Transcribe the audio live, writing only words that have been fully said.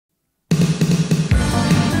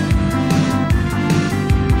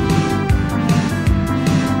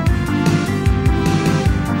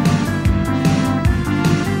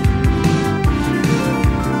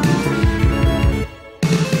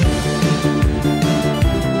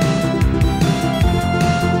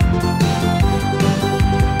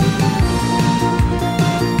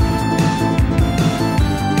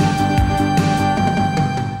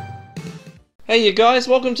Hey you guys,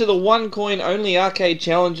 welcome to the one coin only arcade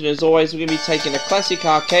challenge, and as always we're going to be taking a classic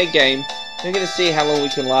arcade game. We're going to see how long we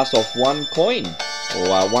can last off one coin,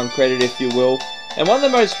 or one credit if you will. And one of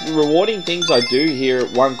the most rewarding things I do here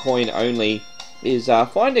at one coin only is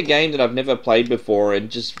find a game that I've never played before and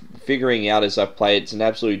just figuring out as I play it. It's an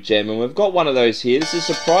absolute gem, and we've got one of those here. This is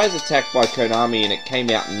Surprise Attack by Konami, and it came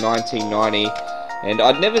out in 1990. And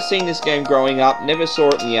I'd never seen this game growing up, never saw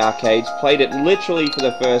it in the arcades, played it literally for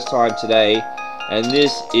the first time today, and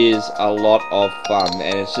this is a lot of fun.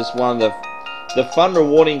 And it's just one of the fun,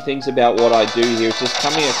 rewarding things about what I do here. It's just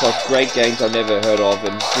coming across great games I've never heard of,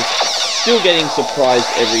 and just still getting surprised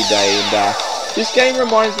every day. And this game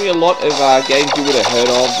reminds me a lot of games you would have heard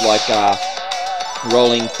of, like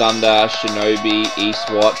Rolling Thunder, Shinobi,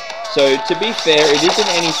 eSWAT. So to be fair, it isn't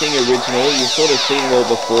anything original. You've sort of seen it all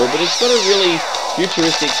before, but it's got a really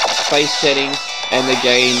futuristic space setting, and the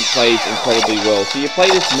game plays incredibly well. So you play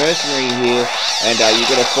this mercenary here, and you've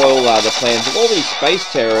got to foil the plans of all these space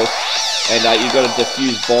terrorists, and you've got to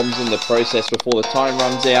defuse bombs in the process before the time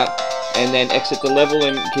runs out, and then exit the level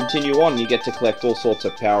and continue on. You get to collect all sorts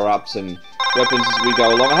of power-ups and weapons as we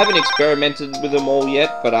go along. I haven't experimented with them all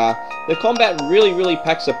yet, but the combat really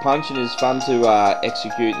packs a punch and is fun to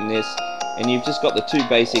execute in this. And you've just got the two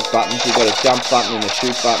basic buttons. You've got a jump button and a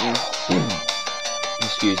shoot button.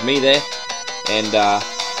 Excuse me there. And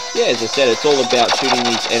yeah, as I said, it's all about shooting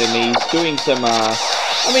these enemies, doing some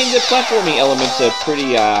I mean, the platforming elements are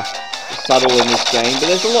pretty subtle in this game,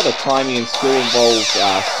 but there's a lot of timing and skill involved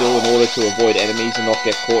still in order to avoid enemies and not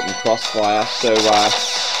get caught in crossfire. So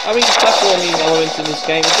I mean, platforming elements in this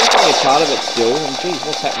game are definitely a part of it still. And geez,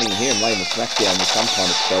 what's happening here? I'm laying the smackdown with some kind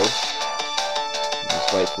of spell.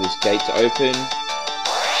 Just wait for this gate to open.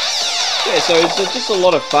 Yeah, so it's just a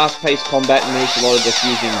lot of fast-paced combat in this, a lot of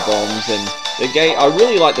defusing bombs, and the game. I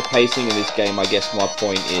really like the pacing in this game. I guess my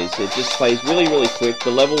point is, it just plays really quick.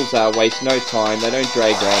 The levels waste no time; they don't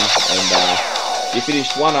drag on, and you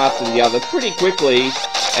finish one after the other pretty quickly.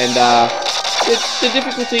 And the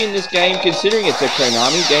difficulty in this game, considering it's a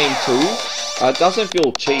Konami game too, doesn't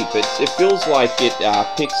feel cheap. It feels like it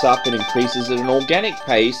picks up and increases at an organic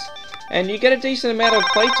pace. And you get a decent amount of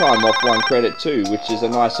playtime off one credit too, which is a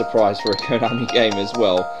nice surprise for a Konami game as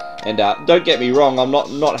well. And don't get me wrong, I'm not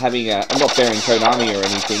bearing Konami or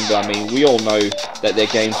anything, but I mean, we all know that their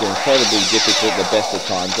games are incredibly difficult the best of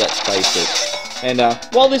times, let's face it. And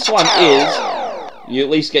while this one is, you at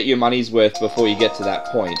least get your money's worth before you get to that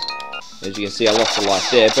point. As you can see, I lost a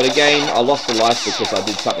life there, but again, I lost a life because I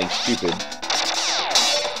did something stupid.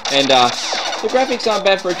 And the graphics aren't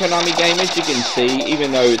bad for a Konami game, as you can see,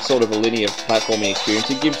 even though it's sort of a linear platforming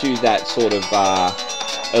experience. It gives you that sort of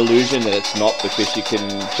illusion that it's not, because you can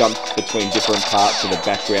jump between different parts of the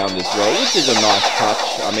background as well, which is a nice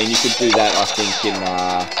touch. I mean, you could do that, I think, in,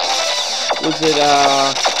 was it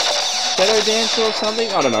Shadow Dancer or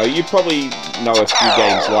something? I don't know. You probably know a few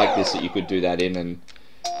games like this that you could do that in, and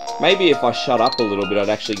maybe if I shut up a little bit, I'd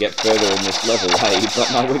actually get further in this level, hey?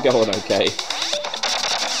 But no, we're going okay.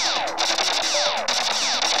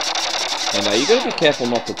 And you've got to be careful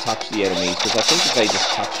not to touch the enemies, because I think if they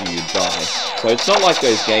just touch you, you die. So it's not like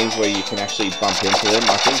those games where you can actually bump into them,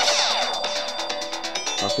 I think.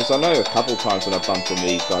 Because I know a couple times when I've bumped into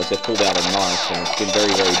these guys, they've pulled out a knife, and it's been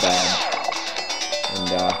very bad.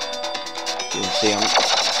 And you can see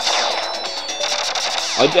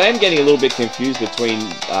I am getting a little bit confused between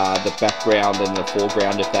the background and the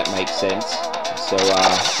foreground, if that makes sense. So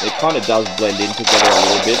it kind of does blend in together a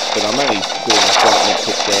little bit, but I'm only doing a slight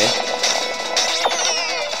nitpick there.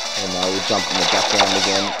 And we'll jump in the background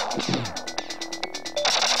again.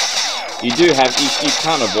 You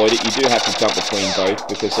can't avoid it, you do have to jump between both,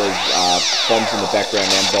 because there's bombs in the background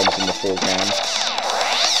and bombs in the foreground.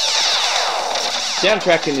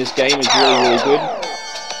 Soundtrack in this game is really good,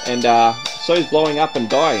 and so is blowing up and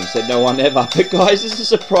dying, said no one ever. But guys, this is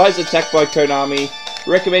Surprise Attack by Konami.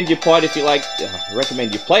 Recommend you play it if you like.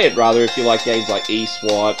 Recommend you play it rather if you like games like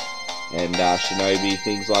eSWAT and Shinobi,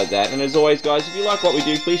 things like that. And as always, guys, if you like what we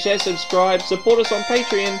do, please share, subscribe, support us on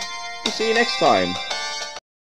Patreon. We'll see you next time.